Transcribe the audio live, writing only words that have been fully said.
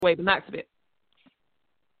Wait, but not spit.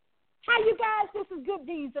 Hi, you guys. This is Good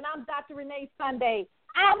Deeds, and I'm Dr. Renee Sunday.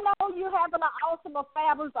 I know you're having an awesome, a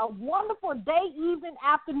fabulous, a wonderful day, evening,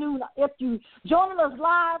 afternoon, if you joining us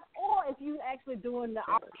live or if you actually doing the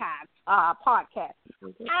archive podcast.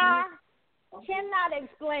 I cannot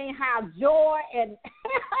explain how joy and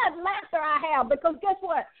laughter I have, because guess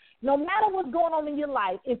what? No matter what's going on in your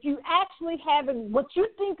life, if you actually having what you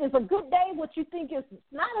think is a good day, what you think is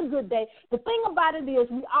not a good day, the thing about it is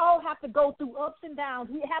we all have to go through ups and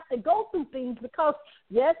downs. We have to go through things because,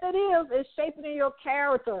 yes, it is. It's shaping your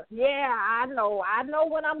character. Yeah, I know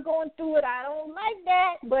when I'm going through it, I don't like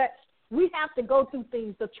that, but we have to go through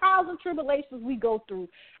things. The trials and tribulations we go through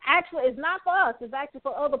actually is not for us. It's actually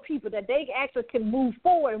for other people, that they actually can move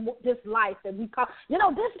forward in this life that we call, this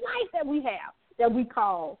life that we have, that we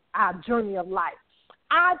call our journey of life.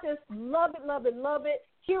 I just love it, love it, love it.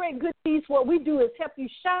 Here at Good Deeds, what we do is help you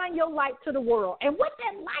shine your light to the world. And what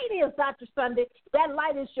that light is, Dr. Sunday, that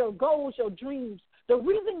light is your goals, your dreams. The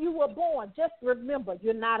reason you were born, just remember,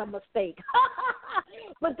 you're not a mistake.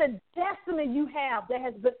 But the destiny you have that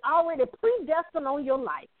has been already predestined on your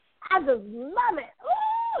life, I just love it.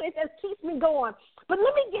 Ooh, it just keeps me going. But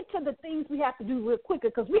let me get to the things we have to do real quicker,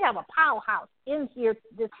 because we have a powerhouse in here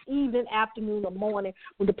this evening, afternoon, or morning,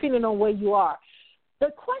 depending on where you are.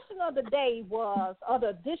 The question of the day was,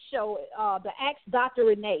 this show, the Ask Dr.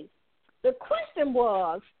 Renee. The question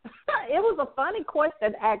was, it was a funny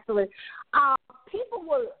question, actually. People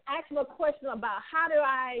were asking a question about how do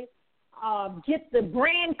I get the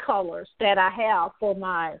brand colors that I have for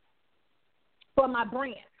my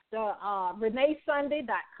brand. The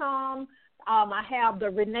ReneeSunday.com. I have the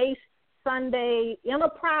Renee Sunday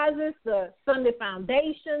Enterprises, the Sunday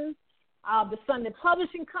Foundation, the Sunday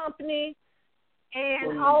Publishing Company,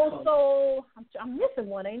 and also, I'm missing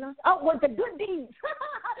one, ain't I? Oh, well, the Good Deeds.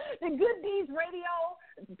 The Good Deeds Radio,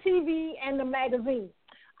 TV, and the magazine.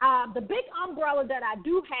 The big umbrella that I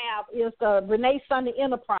do have is the Renee Sunday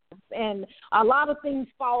Enterprise, and a lot of things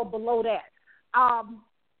fall below that.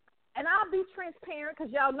 And I'll be transparent,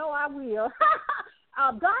 because y'all know I will.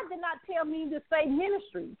 God did not tell me to say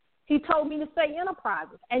ministries. He told me to say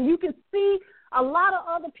enterprises. And you can see a lot of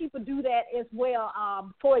other people do that as well.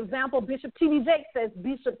 For example, Bishop T.D. Jakes says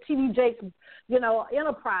Bishop T.D. Jakes,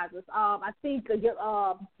 enterprises. I think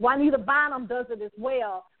Juanita Bynum does it as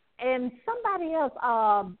well. And somebody else,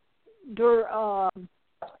 oh,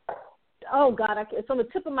 God, it's on the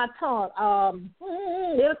tip of my tongue.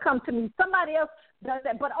 It'll come to me. Somebody else does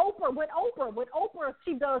that. But with Oprah,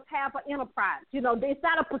 she does have an enterprise. It's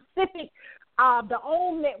not a specific, the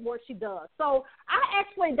own network she does. So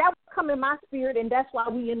that would come in my spirit, and that's why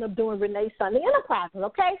we end up doing Renee Sunday Enterprises,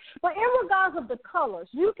 okay? But in regards of the colors,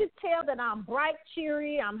 you can tell that I'm bright,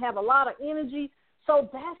 cheery, I have a lot of energy. So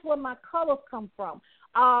that's where my colors come from.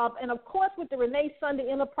 And, of course, with the Renee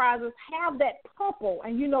Sunday Enterprises, have that purple,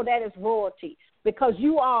 and that is royalty, because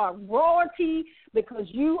you are royalty, because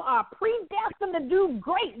you are predestined to do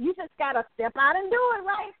great. You just got to step out and do it,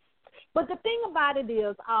 right? But the thing about it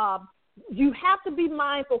is you have to be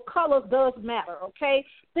mindful. Colors does matter, okay?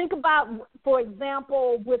 Think about, for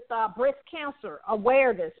example, with breast cancer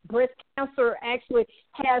awareness. Breast cancer actually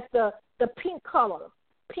has the pink color.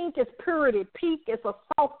 Pink is purity. Pink is a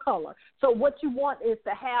soft color. So what you want is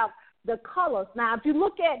to have the colors. Now, if you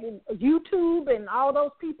look at YouTube and all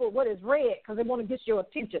those people, what is red? Because they want to get your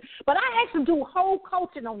attention. But I actually do whole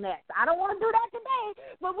coaching on that. I don't want to do that today,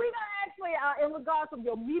 but we're going to actually, in regards of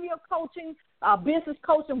your media coaching, business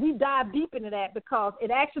coaching, we dive deep into that, because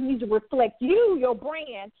it actually needs to reflect you, your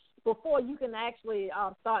brand, before you can actually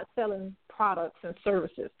start selling products and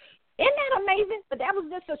services. Isn't that amazing? But that was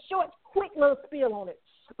just a short, quick little spiel on it.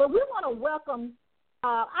 But we want to welcome,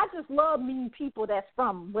 I just love meeting people that's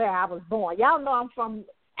from where I was born. Y'all know I'm from,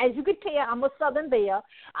 as you can tell, I'm a Southern Belle.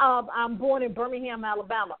 I'm born in Birmingham,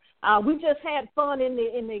 Alabama. We just had fun in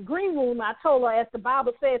the green room. I told her, as the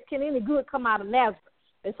Bible says, can any good come out of Nazareth?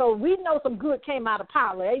 And so we know some good came out of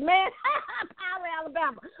Powell. Amen? Powell,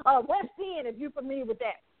 Alabama. West End, if you're familiar with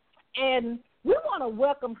that. And we want to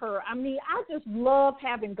welcome her. I mean, I just love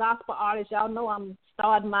having gospel artists. Y'all know I'm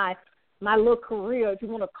starting my little career, if you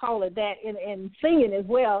want to call it that, and singing as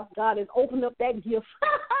well. God has opened up that gift.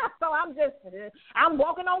 So I'm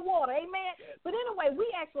walking on water, amen. But anyway, we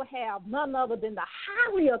actually have none other than the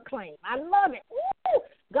highly acclaimed, I love it,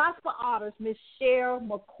 gospel artist, Miss Cheryl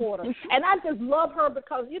McWhorter. And I just love her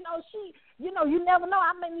because, she, you never know.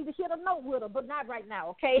 I may need to hit a note with her, but not right now,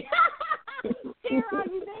 okay? Cheryl, are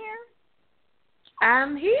you there?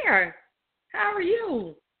 I'm here. How are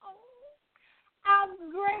you?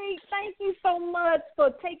 I'm great. Thank you so much for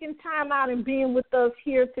taking time out and being with us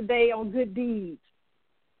here today on Good Deeds.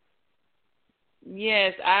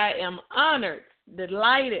 Yes, I am honored,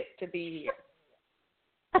 delighted to be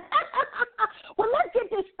here. Well, let's get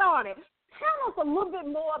this started. Tell us a little bit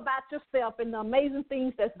more about yourself and the amazing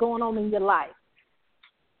things that's going on in your life.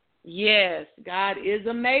 Yes, God is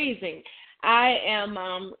amazing. I am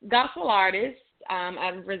a gospel artist. I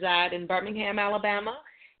reside in Birmingham, Alabama,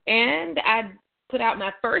 and I put out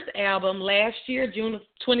my first album last year, June of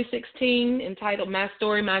 2016, entitled My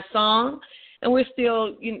Story, My Song, and we're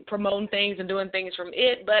still promoting things and doing things from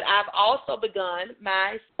it, but I've also begun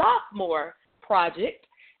my sophomore project,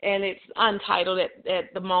 and it's untitled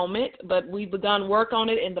at the moment, but we've begun work on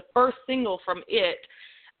it, and the first single from it,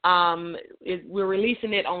 we're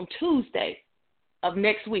releasing it on Tuesday of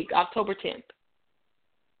next week, October 10th.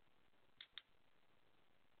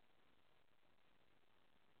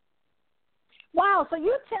 Wow, so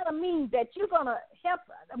you're telling me that you're going to help,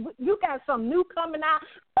 you got some new coming out.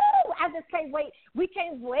 Oh, I just can't wait. We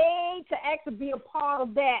can't wait to actually be a part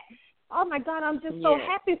of that. Oh, my God, I'm just so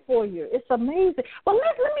happy for you. It's amazing. Well,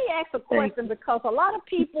 let me ask a question, because a lot of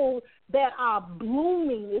people that are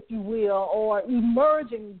blooming, if you will, or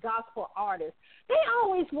emerging gospel artists, they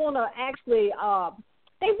always want to actually,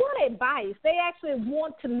 they want advice. They actually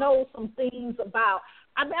want to know some things about,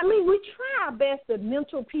 I mean, we try our best to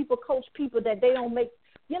mentor people, coach people that they don't make,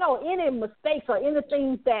 any mistakes or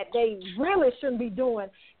anything that they really shouldn't be doing.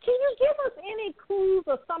 Can you give us any clues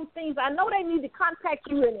or some things? I know they need to contact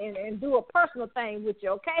you and do a personal thing with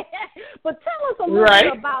you, okay? But tell us a little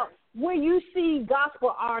bit about where you see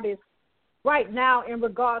gospel artists right now in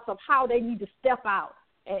regards of how they need to step out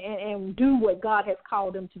and do what God has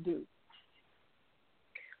called them to do.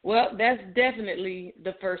 Well, that's definitely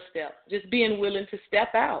the first step, just being willing to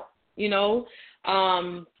step out.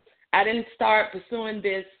 I didn't start pursuing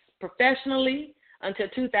this professionally until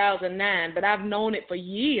 2009, but I've known it for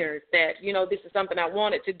years that, this is something I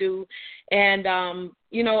wanted to do. And,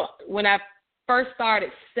 when I first started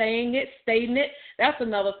saying it, stating it, that's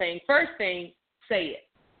another thing. First thing, say it.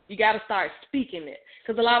 You got to start speaking it,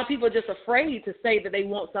 because a lot of people are just afraid to say that they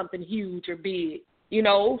want something huge or big,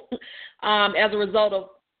 as a result of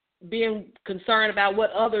being concerned about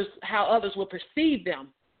how others will perceive them,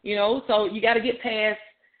 so you got to get past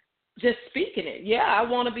just speaking it. Yeah, I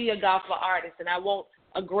want to be a gospel artist, and I want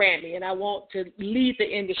a Grammy, and I want to lead the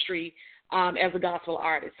industry as a gospel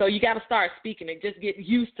artist. So you got to start speaking it. Just get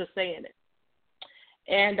used to saying it.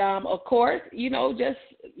 And, of course, just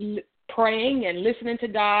praying and listening to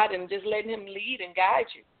God and just letting him lead and guide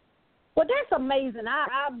you. Well, that's amazing.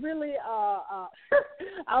 I really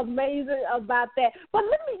amazing about that. But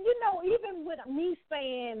let me, even with me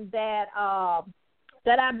saying that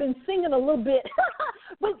that I've been singing a little bit,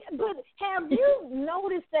 but have you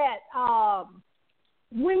noticed that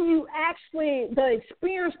when you actually, the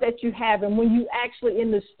experience that you have and when you actually in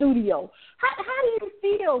the studio, how do you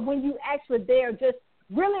feel when you actually there just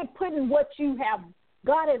really putting what you have,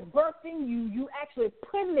 God has birthed in you actually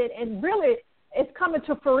putting it and really it's coming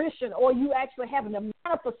to fruition, or you actually having a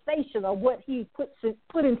manifestation of what he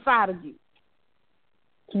put inside of you?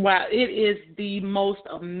 Wow, it is the most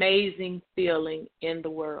amazing feeling in the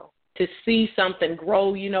world to see something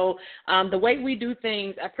grow. The way we do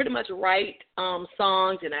things, I pretty much write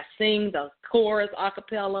songs and I sing the chorus a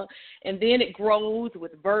cappella, and then it grows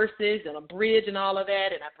with verses and a bridge and all of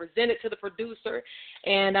that, and I present it to the producer,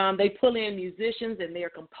 and they pull in musicians and they're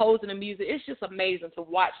composing the music. It's just amazing to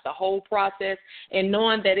watch the whole process and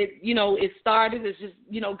knowing that it started as just,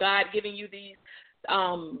 God giving you these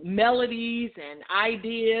melodies and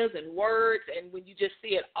ideas and words, and when you just see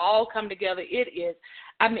it all come together, it is,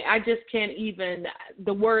 I just can't even,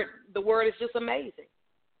 the word is just amazing.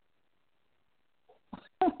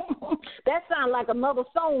 That sounds like another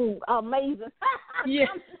song, amazing. Yes.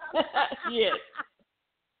 Yes.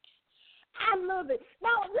 I love it. Now,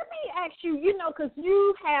 let me ask you, because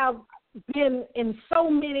you have been in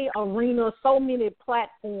so many arenas, so many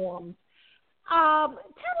platforms. Tell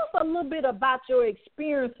us a little bit about your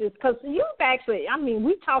experiences, because you've actually,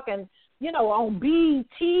 we talking, on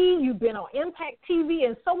BET, you've been on Impact TV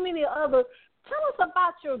and so many other. Tell us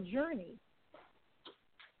about your journey.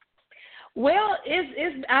 Well,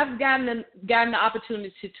 I've gotten the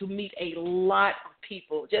opportunity to meet a lot of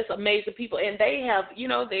people, just amazing people, and they have,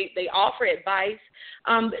 they offer advice.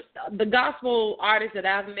 The gospel artists that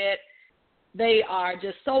I've met, they are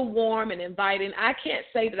just so warm and inviting. I can't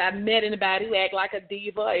say that I've met anybody who act like a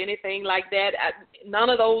diva or anything like that. None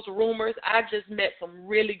of those rumors. I just met some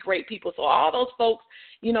really great people. So all those folks,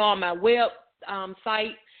 on my web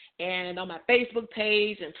site and on my Facebook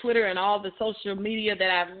page and Twitter and all the social media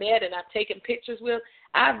that I've met and I've taken pictures with,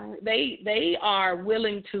 they are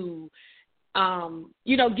willing to,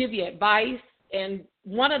 give you advice And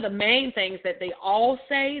one of the main things that they all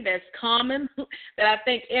say that's common, that I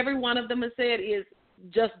think every one of them has said, is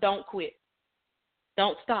just don't quit.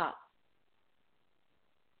 Don't stop.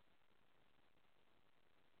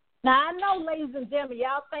 Now, I know, ladies and gentlemen,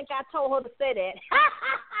 y'all think I told her to say that.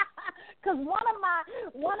 Because one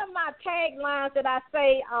of my taglines that I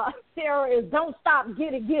say, Sarah, is "Don't stop,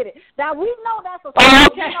 get it, get it." Now we know that's a song.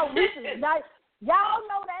 Y'all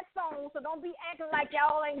know that song, so don't be acting like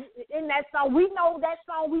y'all ain't in that song. We know that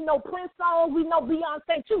song. We know Prince song. We know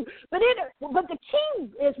Beyonce too. But the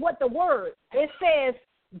key is what the word it says.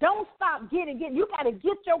 Don't stop, get it, get it. You got to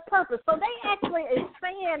get your purpose. So they actually is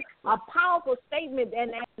saying a powerful statement,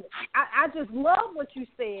 and I just love what you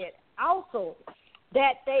said. Also,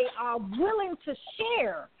 that they are willing to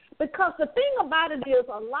share. Because the thing about it is,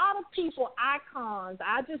 a lot of people, icons,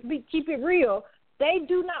 keep it real, they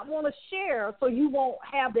do not want to share, so you won't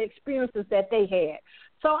have the experiences that they had.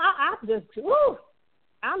 So I'm just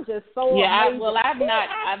so amazed. Well, I've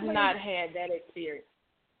not had that experience.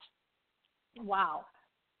 Wow.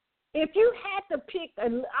 If you had to pick,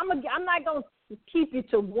 I'm not going to keep you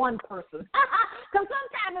to one person, because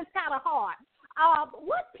sometimes it's kind of hard.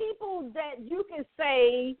 What people that you can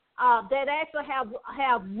say that actually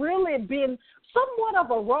have really been somewhat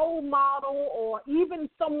of a role model, or even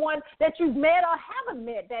someone that you've met or haven't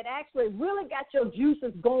met that actually really got your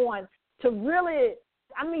juices going to really,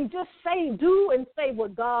 just do and say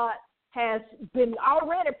what God has been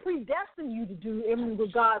already predestined you to do in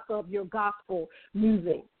regards of your gospel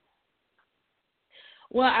music?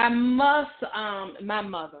 Well, I must, my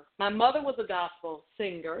mother was a gospel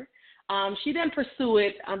singer. She didn't pursue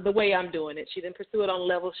it the way I'm doing it. She didn't pursue it on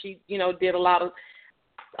level. She, did a lot of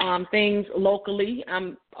things locally.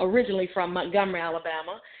 I'm originally from Montgomery,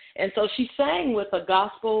 Alabama. And so she sang with a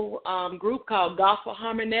gospel group called Gospel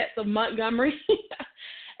Harmonettes of Montgomery.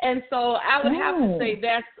 And so I would have to say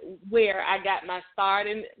that's where I got my start.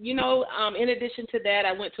 And, in addition to that,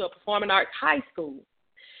 I went to a performing arts high school.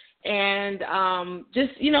 And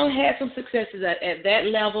had some successes at that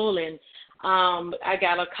level, and I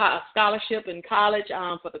got a scholarship in college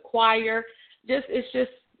for the choir. It's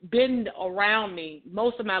just been around me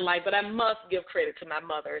most of my life, but I must give credit to my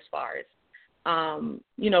mother as far as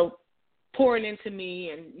pouring into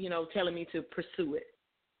me and telling me to pursue it.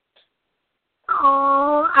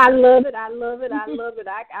 Oh, I love it! I love it! I love it!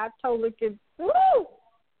 I totally can. Woo!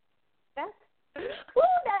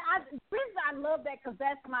 I love that, because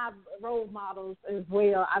that's my role models as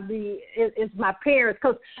well. It's my parents.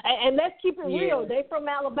 And let's keep it real. They from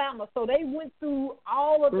Alabama, so they went through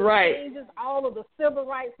all of the changes, all of the civil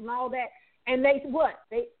rights and all that. And they didn't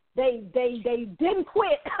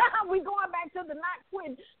quit. We're going back to the not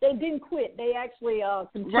quitting. They didn't quit. They actually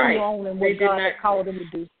continue on in what God had called them to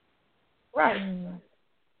do. Right.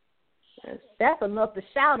 That's enough to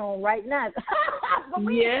shout on right now.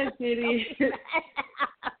 Yes, it is.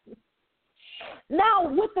 Now,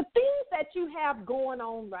 with the things that you have going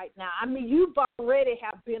on right now, you've already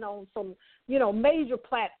have been on some, major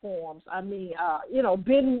platforms.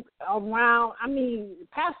 Been around.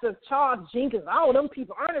 Pastor Charles Jenkins, all them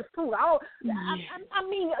people, Earnest Pugh, Lord,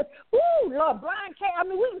 Byron Cage.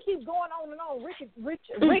 We can keep going on and on.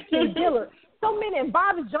 Ricky and Dillard, so many, and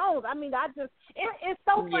Bobby Jones. It's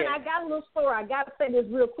so fun. I got a little story. I got to say this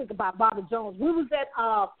real quick about Bobby Jones. We was at,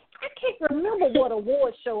 I can't remember what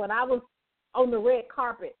award show, and I was on the red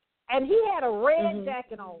carpet, and he had a red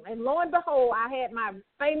jacket on, and lo and behold, I had my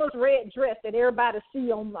famous red dress that everybody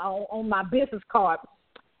see on my business card.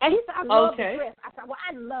 And he said, I love the dress. I said, well,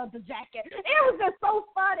 I love the jacket. It was just so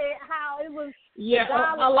funny how it was. Yeah,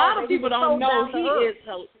 a lot of people don't know he is.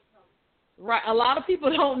 Right, a lot of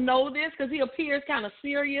people don't know this because he appears kind of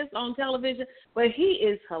serious on television, but he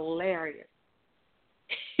is hilarious.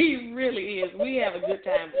 He really is. We have a good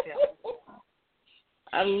time with him.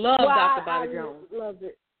 I love Dr. Bobby Jones. Love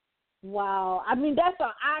it. Wow. That's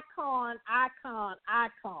an icon.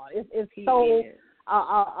 It's so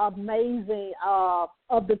amazing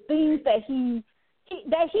of the things that he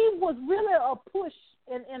was really a push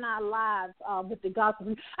in our lives with the gospel.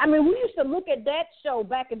 We used to look at that show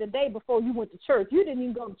back in the day before you went to church. You didn't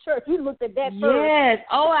even go to church. You looked at that first. Yes.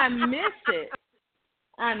 Oh, I miss it.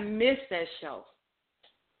 I miss that show.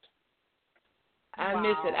 I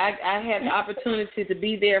miss it. I had the opportunity to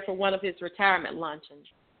be there for one of his retirement luncheons.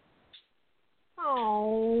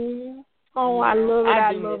 Oh, I love it.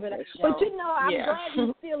 I love it. But I'm glad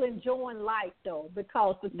you're still enjoying life, though,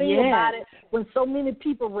 because the thing about it, when so many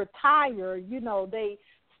people retire, they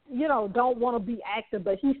don't want to be active,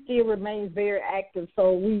 but he still remains very active.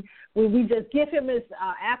 So we just give him his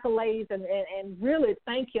accolades and really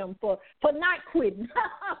thank him for not quitting,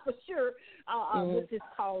 for sure, with his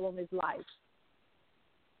call on his life.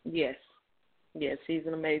 Yes, he's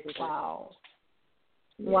an amazing person. Wow.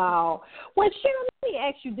 Wow. Well, Cheryl, let me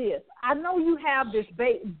ask you this. I know you have this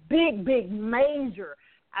big, major,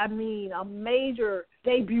 a major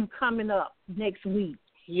debut coming up next week.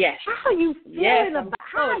 Yes. How are you feeling about?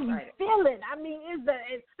 How are you excited. feeling? I mean, is the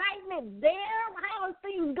excitement there? How are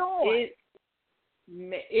things going?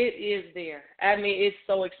 It is there. I mean, it's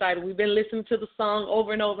so exciting. We've been listening to the song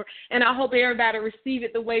over and over, and I hope everybody receive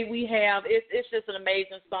it the way we have. It's just an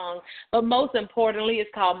amazing song. But most importantly, it's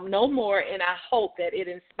called No More, and I hope that it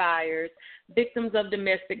inspires victims of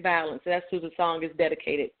domestic violence. That's who the song is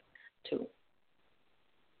dedicated to.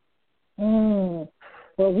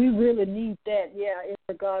 Well, we really need that, in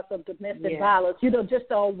regards of domestic violence. Just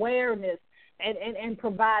the awareness and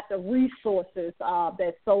provide the resources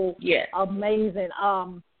that's so amazing.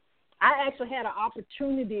 I actually had an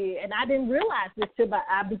opportunity, and I didn't realize this till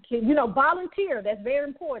I became, volunteer. That's very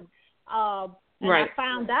important. And I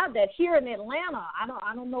found out that here in Atlanta, I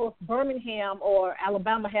don't know if Birmingham or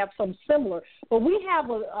Alabama have something similar, but we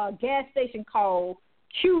have a gas station called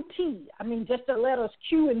QT. I mean, just the letters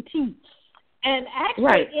Q and T. And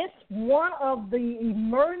actually, it's one of the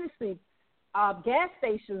emergency gas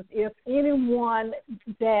stations if anyone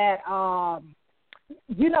that,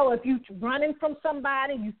 if you're running from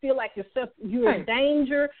somebody, you feel like you're in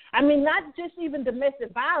danger. I mean, not just even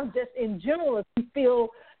domestic violence, just in general, if you feel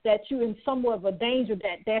that you're in somewhat of a danger,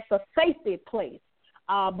 that's a safety place.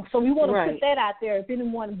 So we want to put that out there if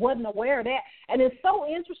anyone wasn't aware of that. And it's so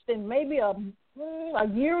interesting, maybe a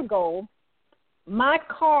year ago, my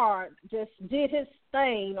car just did his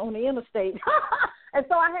thing on the interstate, and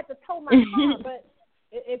so I had to tow my car. But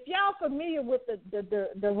if y'all familiar with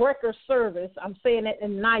the wrecker service, I'm saying it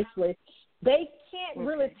nicely, they can't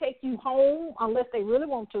really take you home unless they really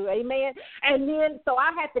want to, amen? And then, so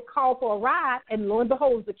I had to call for a ride, and lo and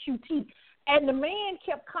behold, it was a QT. And the man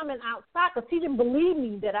kept coming outside because he didn't believe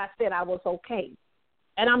me that I said I was okay.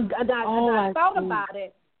 And I thought about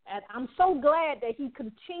it. And I'm so glad that he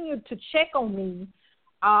continued to check on me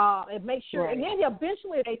and make sure. And then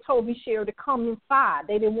eventually they told me, Cheryl, to come inside.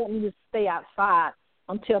 They didn't want me to stay outside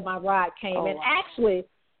until my ride came. And actually,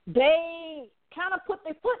 they kind of put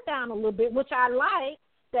their foot down a little bit, which I like,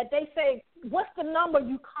 that they say, what's the number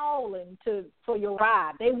you calling for your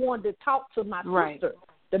ride? They wanted to talk to my sister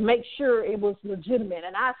to make sure it was legitimate.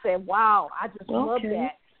 And I said, wow, I just love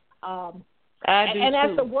that. And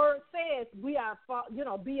as the word says, we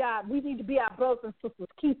need to be our brothers and sisters'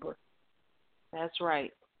 keepers. That's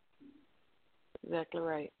right. Exactly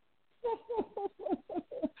right.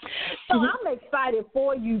 So I'm excited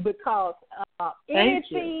for you because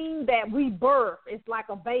anything that we birth is like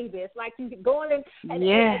a baby. It's like you can go in and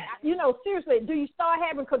seriously, do you start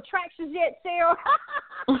having contractions yet, Sarah?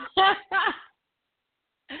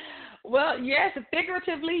 Well, yes,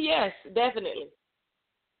 figuratively, yes, definitely.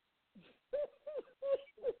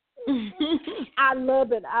 I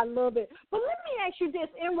love it. But let me ask you this: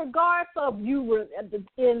 in regards of you with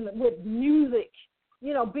music,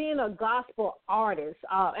 being a gospel artist,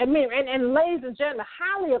 and ladies and gentlemen,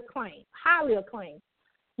 highly acclaimed.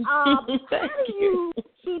 How do you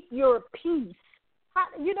keep your peace?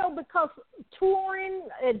 Because touring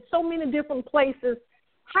in so many different places,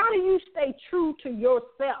 how do you stay true to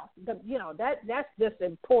yourself? That's just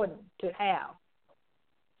important to have.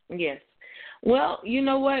 Yes. Well, you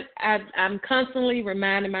know what? I'm constantly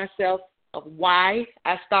reminding myself of why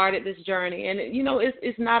I started this journey, and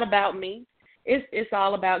it's not about me. It's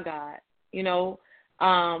all about God.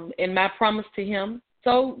 And my promise to Him.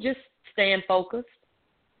 So just staying focused,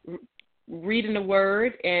 reading the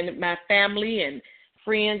Word, and my family and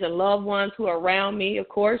friends and loved ones who are around me. Of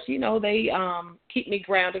course, they keep me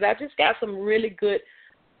grounded. I just got some really good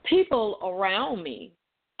people around me.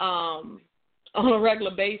 On a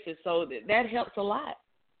regular basis, so that helps a lot.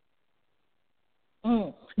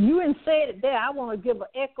 You ain't said it there. I want to give an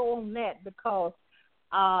echo on that because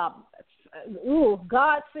God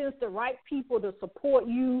sends the right people to support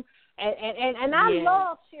you, and I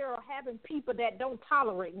love, Cheryl, having people that don't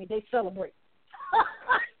tolerate me. They celebrate.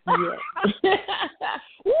 Ooh,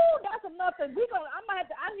 that's enough. I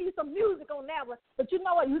need some music on that one. But you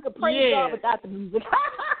know what? You can praise God without the music.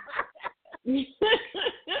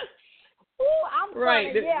 Ooh, I'm right.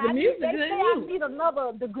 Funny. The music they say I need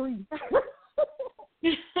another degree.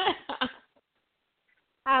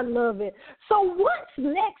 I love it. So what's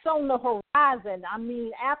next on the horizon? horizon? I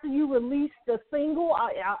mean, after you release the single,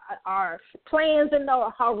 are plans in the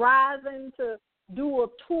horizon to do a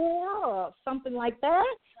tour or something like that?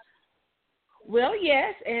 Well,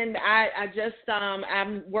 yes, and I just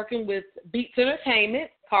I'm working with Beats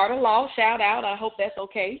Entertainment, Carter Law, shout out. I hope that's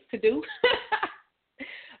okay to do.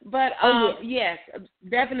 But yes,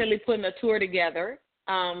 definitely putting a tour together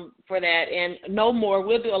for that, and no more.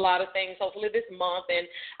 We'll do a lot of things hopefully this month, and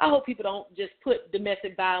I hope people don't just put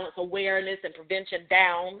domestic violence awareness and prevention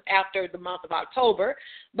down after the month of October,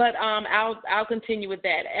 but I'll continue with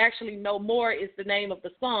that. Actually, No More is the name of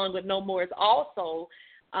the song, but No More is also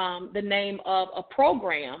the name of a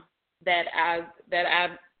program that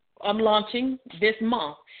I'm launching this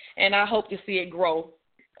month, and I hope to see it grow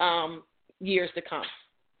years to come.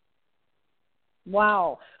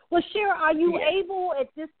 Wow. Well, Cheryl, are you able at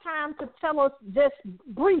this time to tell us just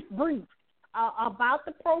brief about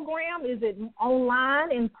the program? Is it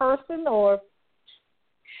online, in person, or?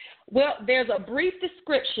 Well, there's a brief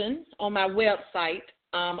description on my website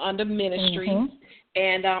under ministry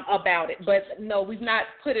and about it. But, no, we've not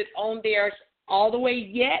put it on there all the way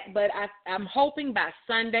yet, but I'm hoping by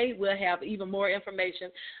Sunday we'll have even more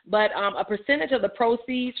information. But a percentage of the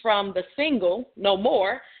proceeds from the single, No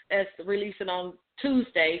More, that's releasing on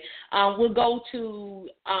Tuesday, will go to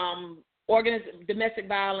domestic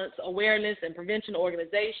violence awareness and prevention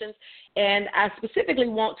organizations. And I specifically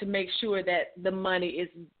want to make sure that the money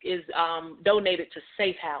is donated to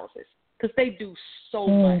safe houses, because they do so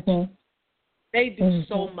much. They do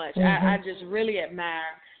so much. I just really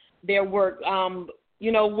admire their work.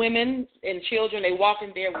 Women and children, they walk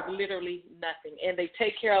in there with literally nothing, and they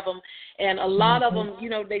take care of them. And a lot of them,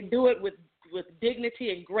 they do it with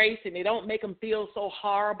dignity and grace, and they don't make them feel so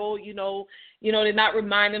horrible. They're not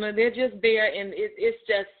reminding them. They're just there, and it's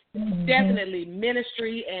just definitely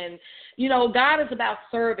ministry. And, God is about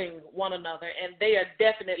serving one another, and they are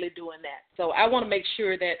definitely doing that. So I want to make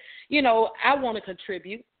sure that, I want to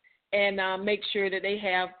contribute and make sure that they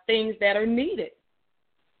have things that are needed.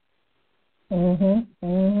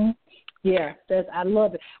 Yeah, I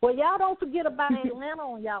love it. Well, y'all don't forget about Atlanta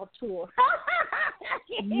on y'all tour.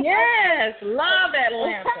 Yes, love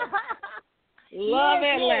Atlanta. Love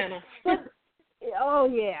Atlanta. But, oh,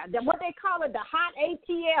 yeah. What they call it, the hot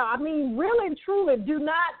ATL. I mean, really and truly, do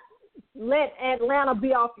not let Atlanta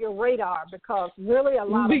be off your radar, because really a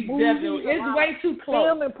lot of movies, it's way too close.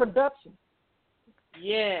 Film and production.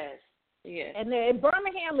 Yes. Yeah. And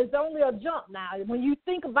Birmingham is only a jump now. When you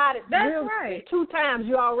think about it, that's right. 2 times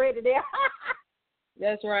you're already there.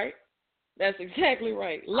 That's right. That's exactly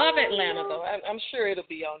right. Love Atlanta, though. I'm sure it'll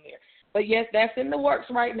be on there. But, yes, that's in the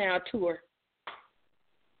works right now, tour.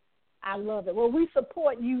 I love it. Well, we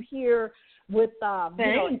support you here with,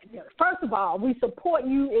 first of all, we support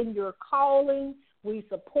you in your calling. We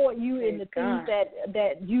support you in the things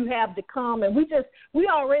that you have to come. And we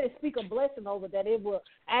already speak a blessing over that. It will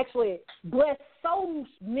actually bless so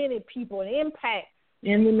many people and impact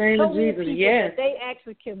in the name of Jesus, that they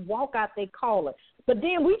actually can walk out their calling. But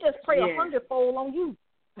then we just pray 100-fold on you.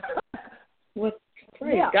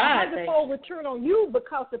 Praise God. 100-fold return on you,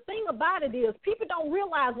 because the thing about it is people don't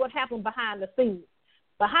realize what happened behind the scenes.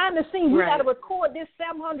 Behind the scenes, you got to record this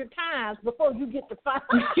 700 times before you get to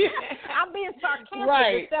 500. I'm being sarcastic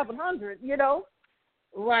with 700,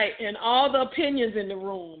 Right, and all the opinions in the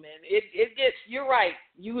room, and it gets. You're right.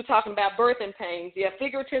 You were talking about birthing pains. Yeah,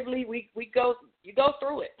 figuratively, you go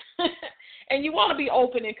through it, and you want to be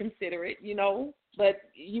open and considerate, But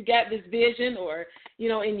you got this vision, or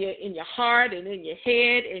in your heart and in your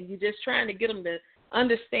head, and you're just trying to get them to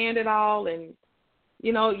understand it all, and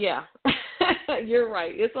yeah. You're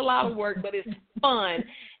right. It's a lot of work, but it's fun.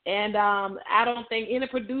 And I don't think any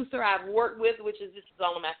producer I've worked with, this is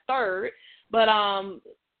only my third, but I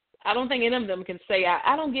don't think any of them can say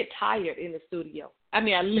I don't get tired in the studio. I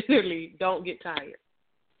mean, I literally don't get tired.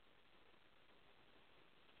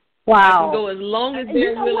 Wow. I can go as long as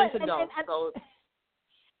they're willing to go.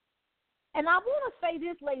 And I want to say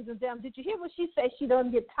this, ladies and gentlemen. Did you hear what she said? She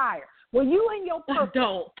doesn't get tired. When you in your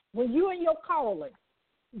purpose, when you in your calling,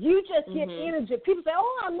 you just get energy. People say,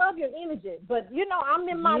 "Oh, I love your energy," but I'm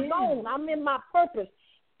in my zone. I'm in my purpose,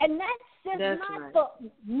 and that's not for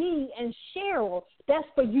me and Cheryl. That's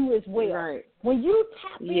for you as well. Right. When you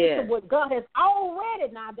tap into what God has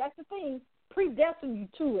already, now that's the thing, predestined you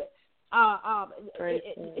to it. Not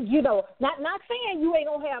saying you ain't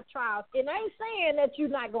gonna have trials, and I ain't saying that you're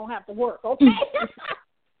not gonna have to work. Okay.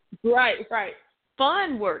 Right.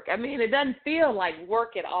 Fun work. I mean, it doesn't feel like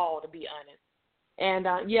work at all, to be honest. And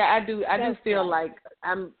I do feel like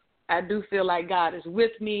I'm I do feel like God is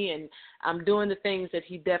with me, and I'm doing the things that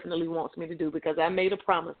he definitely wants me to do, because I made a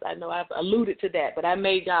promise. I know I've alluded to that, but I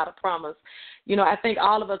made God a promise. You know, I think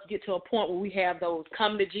all of us get to a point where we have those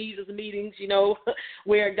come to Jesus meetings, you know,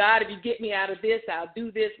 where, God, if you get me out of this, I'll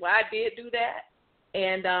do this. Well, I did do that.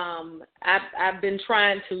 And I've been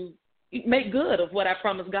trying to make good of what I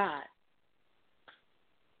promised God.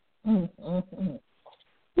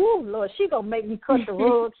 Ooh, Lord, she gonna make me cut the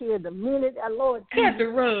rug here in a minute. Lord, cut the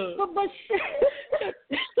rug. But cut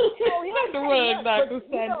the rug, Dr.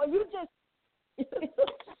 You know, you just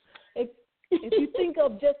if you think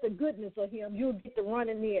of just the goodness of him, you'll get to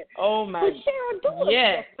running in. Oh my! But Cheryl, do us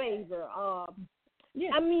a favor. I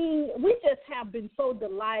mean, we just have been so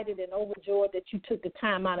delighted and overjoyed that you took the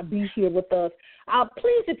time out to be here with us.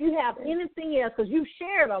 Please, if you have anything else, because you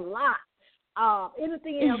shared a lot.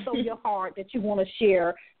 Anything else on your heart that you want to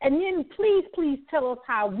share, and then please tell us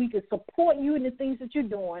how we can support you in the things that you're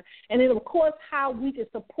doing, and then of course how we can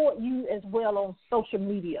support you as well on social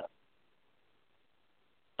media.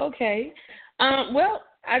 Okay. Well,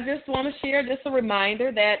 I just want to share just a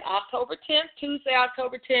reminder that Tuesday,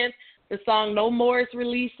 October 10th, the song No More is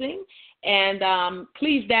releasing. And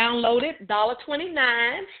please download it,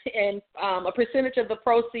 $1.29, and a percentage of the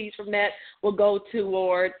proceeds from that will go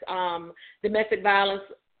towards domestic violence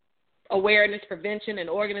awareness, prevention, and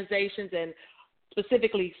organizations, and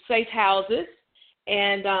specifically safe houses.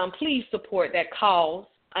 And please support that cause.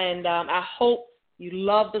 And I hope you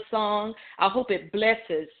love the song. I hope it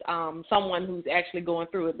blesses someone who's actually going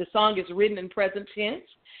through it. The song is written in present tense,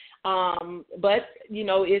 but, you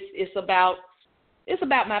know, it's about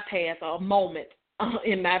my past, or a moment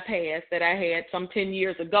in my past that I had some 10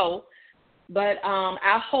 years ago. But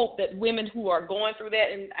I hope that women who are going through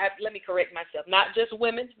that, and let me correct myself, not just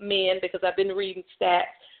women, men, because I've been reading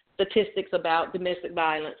statistics about domestic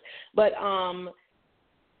violence, but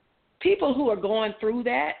people who are going through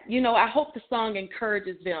that, you know, I hope the song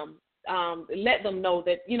encourages them. Let them know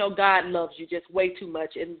that, you know, God loves you just way too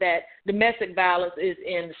much, and that domestic violence is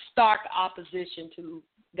in stark opposition to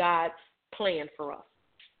God's plan for us.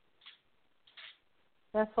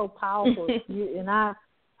 That's so powerful. And I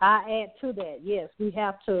add to that. Yes, we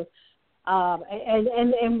have to,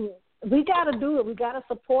 and we got to do it. We got to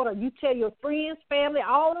support her. You tell your friends, family,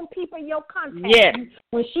 all them people in your contact. Yes.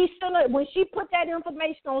 When she put that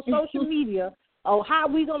information on social media, how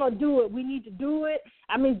we gonna do it? We need to do it.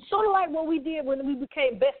 I mean, sort of like what we did when we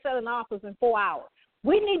became best-selling authors in 4 hours.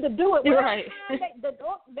 We need to do it. Right.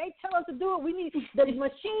 They tell us to do it. We need the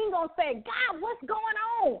machine gonna say, God, what's going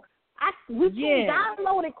on? We can't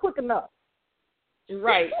download it quick enough.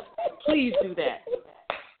 Right. Please do that.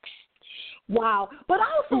 Wow. But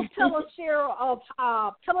also tell us, Cheryl,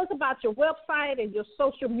 tell us about your website and your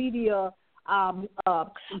social media,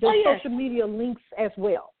 social media links as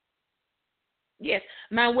well. Yes,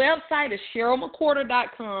 my website is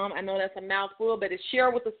CherylMcWhorter.com. I know that's a mouthful, but it's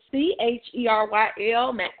Cheryl with a C,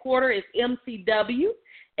 H-E-R-Y-L. McWhorter is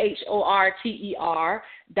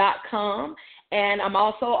MCWHORTER.com. And I'm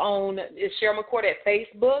also on Cheryl McWhorter at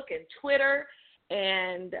Facebook and Twitter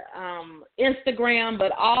and Instagram,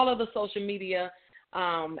 but all of the social media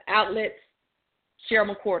outlets,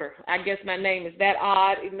 Cheryl McWhorter. I guess my name is that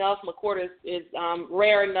odd enough. McWhorter is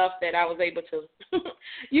rare enough that I was able to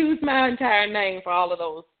use my entire name for all of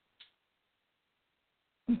those.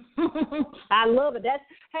 I love it.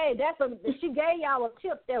 She gave y'all a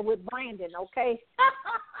tip there with branding, okay?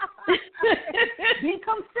 Be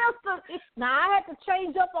consistent. Now I had to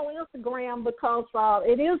change up on Instagram because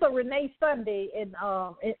it is a Renee Sunday, and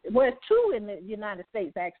it's two in the United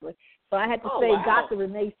States actually. So I had to say Dr.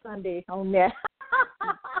 Renee Sunday on there.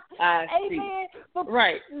 Amen. But,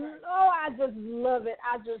 right. Oh, I just love it.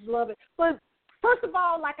 But first of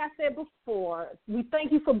all, like I said before, we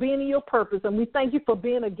thank you for being in your purpose, and we thank you for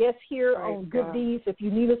being a guest here on Good Deeds. If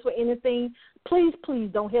you need us for anything, please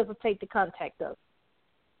don't hesitate to contact us.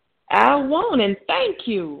 I won't, and thank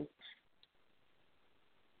you.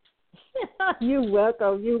 You're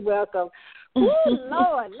welcome. Ooh,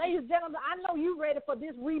 Lord, ladies and gentlemen, I know you're ready for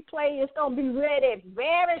this replay. It's going to be ready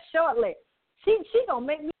very shortly. She going to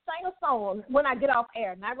make me sing a song when I get off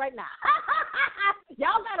air, not right now.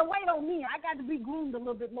 Y'all got to wait on me. I got to be groomed a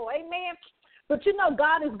little bit more. Amen? But you know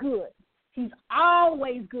God is good. He's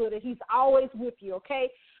always good, and he's always with you,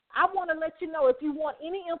 okay? I want to let you know if you want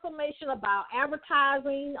any information about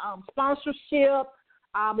advertising, sponsorship,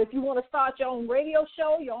 if you want to start your own radio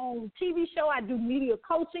show, your own TV show, I do media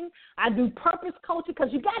coaching. I do purpose coaching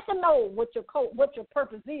because you got to know what your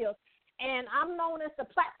purpose is. and I'm known as the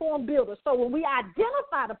platform builder. So when we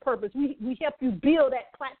identify the purpose, we help you build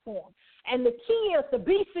that platform. And the key is to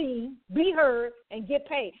be seen, be heard, and get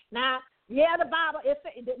paid. Now, yeah, the Bible,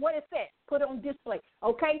 what it said, put it on display,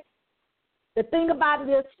 okay? The thing about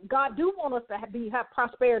it is God do want us to have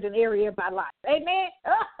prosperity in every area of our life. Amen?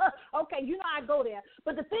 Okay, you know I go there.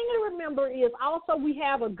 But the thing to remember is also we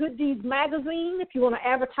have a Good Deeds magazine if you want to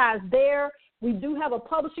advertise there. We do have a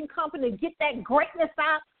publishing company to get that greatness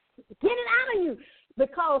out. Get it out of you.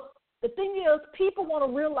 Because the thing is people want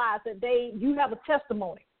to realize that you have a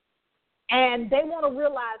testimony. And they want to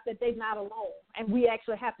realize that they're not alone. And we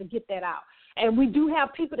actually have to get that out. And we do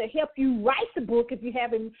have people to help you write the book if you're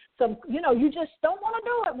having some, you just don't want to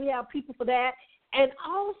do it. We have people for that. And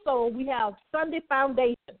also we have Sunday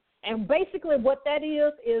Foundation. And basically what that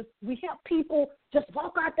is we help people just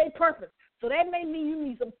walk out their purpose. So that may mean you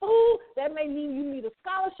need some food. That may mean you need a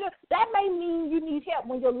scholarship. That may mean you need help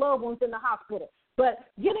when your loved one's in the hospital. But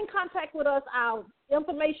get in contact with us. Our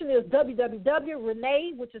information is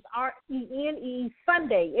www.renee, which is RENE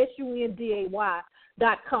Sunday, SUNDAY.com.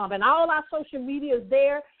 And all our social media is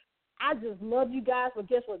there. I just love you guys, but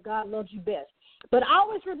guess what? God loves you best. But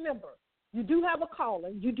always remember, you do have a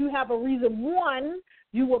calling. You do have a reason. One,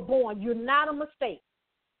 you were born. You're not a mistake.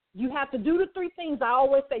 You have to do the three things I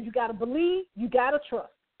always say. You got to believe, you got to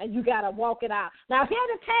trust, and you got to walk it out. Now, here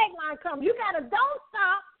the tagline comes. You got to don't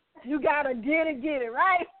stop. You got to get it,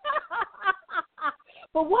 right?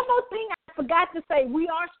 But one more thing I forgot to say. We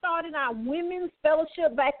are starting our women's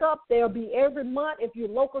fellowship back up. They'll be every month if you're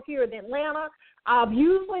local here in Atlanta.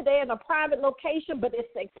 Usually they're in a private location, but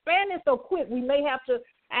it's expanding so quick we may have to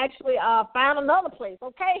actually find another place,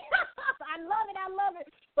 okay? I love it.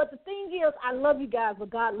 But the thing is, I love you guys, but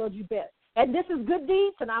God loves you best. And this is Good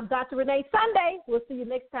Deeds, and I'm Dr. Renee Sunday. We'll see you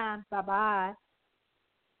next time. Bye-bye.